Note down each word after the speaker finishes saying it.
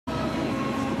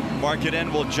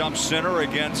Marketing will jump center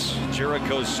against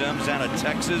Jericho Sims out of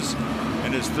Texas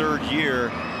in his third year.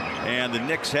 And the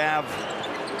Knicks have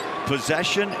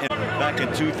possession back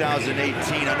in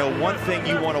 2018. I know one thing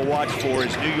you want to watch for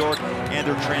is New York and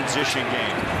their transition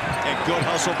game. And good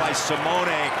hustle by Simone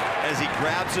as he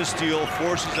grabs a steal,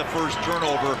 forces the first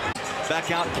turnover. Back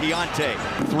out Keontae,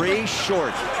 three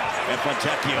short. And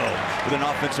Fontecchio with an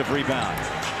offensive rebound.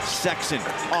 Sexton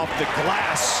off the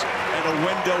glass and a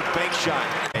window bank shot.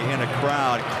 And a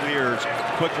crowd clears,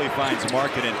 quickly finds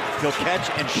Marketing. He'll catch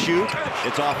and shoot.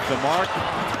 It's off the mark.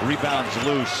 Rebounds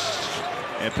loose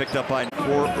and picked up by 4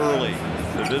 early.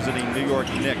 The visiting New York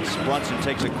Knicks. Brunson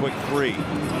takes a quick three.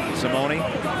 Simone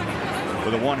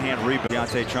with a one-hand rebound.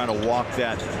 Keontae trying to walk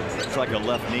that. It's like a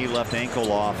left knee, left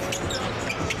ankle off.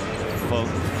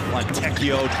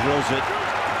 Fontecchio drills it.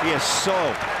 He is so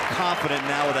confident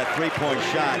now with that three-point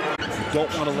shot. You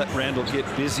don't want to let Randall get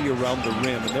busy around the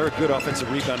rim, and they're a good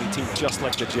offensive rebounding team just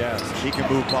like the Jazz. He can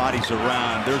move bodies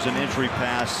around. There's an entry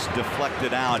pass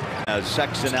deflected out as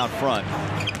Sexton out front.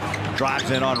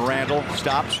 Drives in on Randall,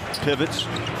 stops, pivots.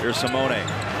 Here's Simone.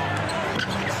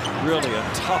 Really a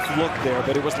tough look there,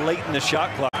 but it was late in the shot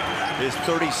clock. His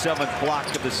 37th block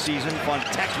of the season,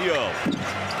 Fontecchio.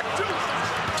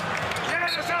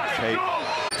 Hey.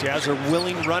 Jazz are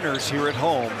willing runners here at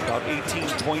home. About 18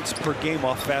 points per game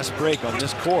off fast break on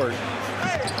this court.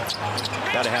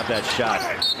 Got to have that shot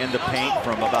in the paint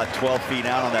from about 12 feet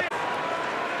out on that.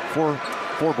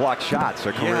 Four block shots,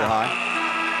 their career high.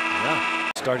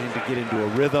 Yeah, starting to get into a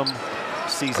rhythm.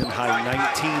 Season high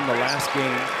 19 the last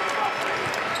game.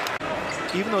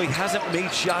 Even though he hasn't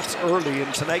made shots early,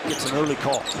 and tonight gets an early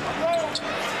call.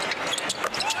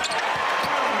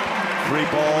 Free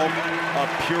ball, a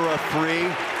Pura three.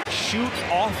 Shoot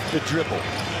off the dribble.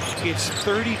 It's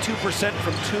 32%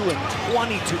 from 2 and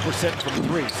 22% from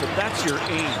 3. So that's your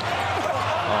aim.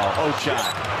 Oh,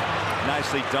 shot.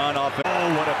 Nicely done off.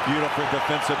 Oh, what a beautiful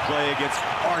defensive play against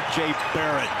R.J.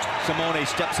 Barrett. Simone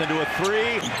steps into a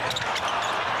three.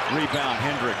 Rebound,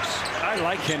 Hendricks. I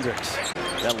like Hendricks.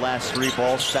 That last three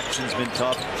ball, Sexton's been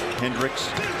tough. Hendricks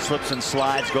slips and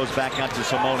slides, goes back out to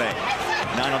Simone.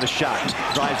 9 on the shot,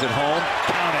 drives it home,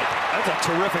 count it. That's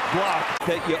a terrific block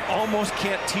that you almost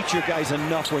can't teach your guys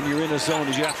enough when you're in a zone.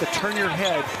 Is you have to turn your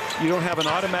head. You don't have an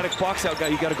automatic box out guy.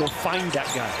 You got to go find that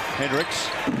guy. Hendricks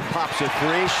pops a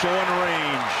three, showing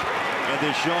range. And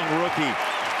this young rookie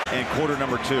in quarter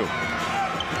number 2.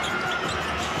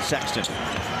 Sexton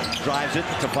drives it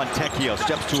to Fontecchio,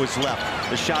 steps to his left.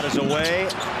 The shot is away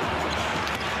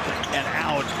and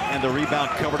out, and the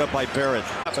rebound covered up by Barrett.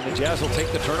 And the Jazz will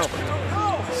take the turnover.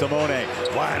 Simone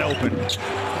wide open.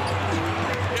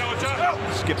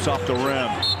 Skips off the rim.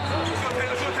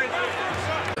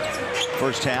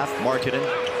 First half, Marketing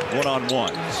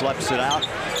one-on-one. Slaps it out.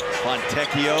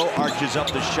 Fontecchio arches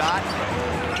up the shot.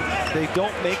 They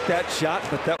don't make that shot,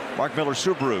 but that... Mark Miller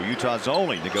Subaru, Utah's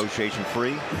only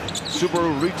negotiation-free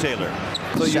Subaru retailer.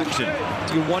 So Sexton.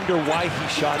 You wonder why he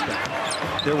shot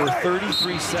that. There were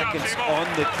 33 seconds on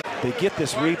the... They get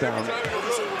this rebound.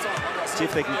 See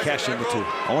if they can cash in the 2.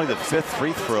 Only the 5th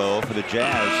free throw for the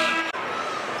Jazz.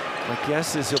 My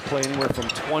guess is he'll play anywhere from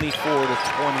 24 to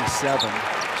 27,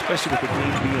 especially with the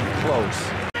game being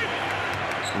close.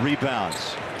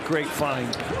 Rebounds. Great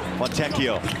find.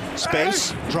 Fontecchio,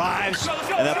 space, drives,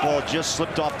 and that ball just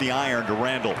slipped off the iron to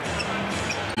Randall.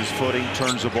 His footing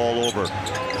turns the ball over.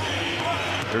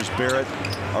 There's Barrett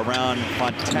around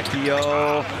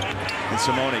Fontecchio, and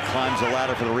Simone climbs the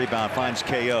ladder for the rebound, finds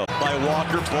KO. By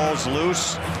Walker, ball's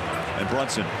loose, and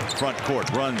Brunson, front court,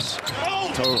 runs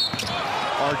to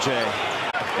RJ,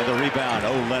 and the rebound.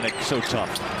 Oh, Lennox, so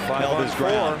tough. Held his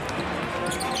ground.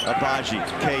 Abaji,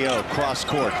 KO, cross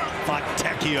court.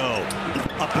 Fontecchio,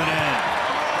 up and in.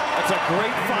 That's a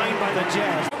great find by the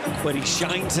Jazz, but he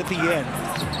shines at the end.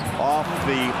 Off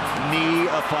the knee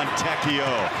of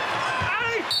Fontecchio.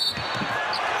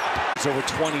 It's over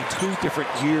 22 different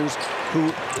years.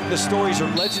 The stories are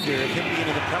legendary of him being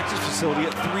in the practice facility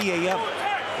at 3 a.m.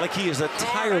 Like he is a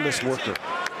tireless worker.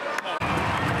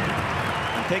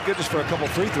 And thank goodness for a couple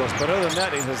free throws, but other than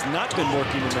that, it has not been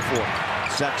working in the 4th.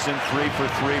 Sexton 3 for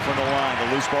 3 from the line.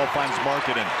 The loose ball finds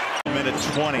Marketing. Minute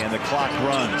 20 and the clock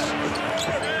runs.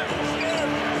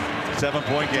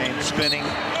 7-point game, spinning,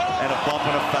 and a bump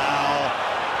and a foul.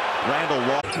 Randall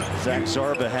walked. Zach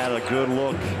Zarba had a good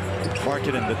look.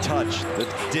 Marketing the touch, the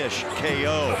dish,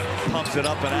 KO, pumps it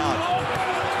up and out.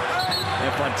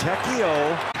 And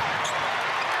Fontecchio,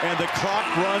 and the clock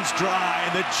runs dry,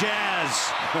 and the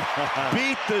Jazz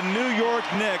beat the New York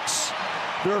Knicks.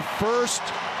 Their first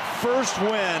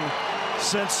win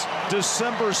since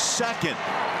December 2nd.